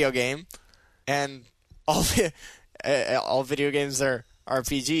best video game? And all video games are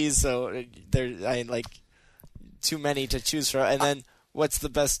RPGs, so there too many to choose from. And then what's the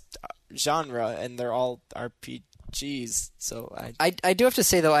best genre? And they're all RPGs. So I do have to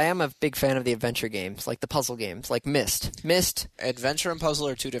say though, I am a big fan of the adventure games, like the puzzle games, like Myst. Adventure and puzzle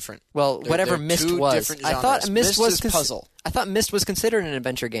are two different. Well, whatever they're Myst two was, different I thought genres. Myst is puzzle. I thought Myst was considered an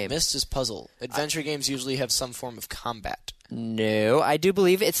adventure game. Myst is puzzle. Adventure games usually have some form of combat. No, I do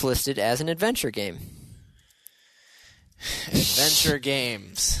believe it's listed as an adventure game. Adventure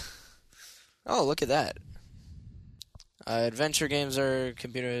games. Oh, look at that. Adventure games are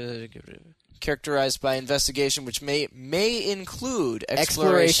characterized by investigation, which may include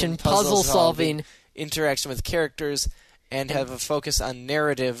exploration, puzzle solving, interaction with characters, and have a focus on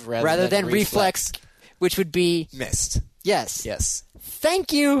narrative rather than reflex, which would be Myst. Yes. Yes.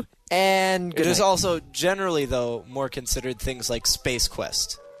 Thank you, and good It is night. also generally, though, more considered things like Space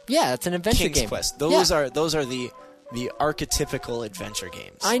Quest, Yeah, it's an adventure King's game. Quest. Yeah. Those are the archetypical adventure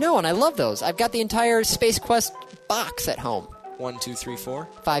games. I know, and I love those. I've got the entire Space Quest box at home. 1, 2, 3, 4,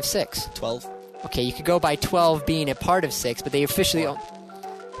 5, 6. 12. Okay, you could go by 12 being a part of 6, but they officially...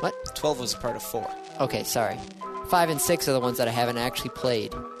 What? 12 was a part of 4. Okay, sorry. 5 and 6 are the ones that I haven't actually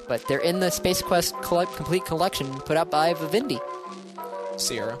played. But they're in the Space Quest complete collection put out by Vivendi.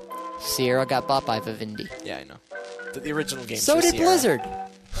 Sierra got bought by Vivendi. Yeah, I know. The original game. So did Sierra. Blizzard.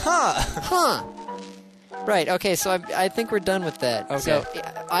 Huh. Right, okay, so I think we're done with that. Okay. So,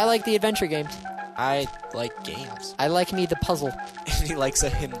 I like the adventure games. I like games. I like me the puzzle. And he likes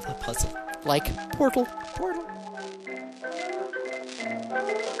him the puzzle. Like Portal. Portal.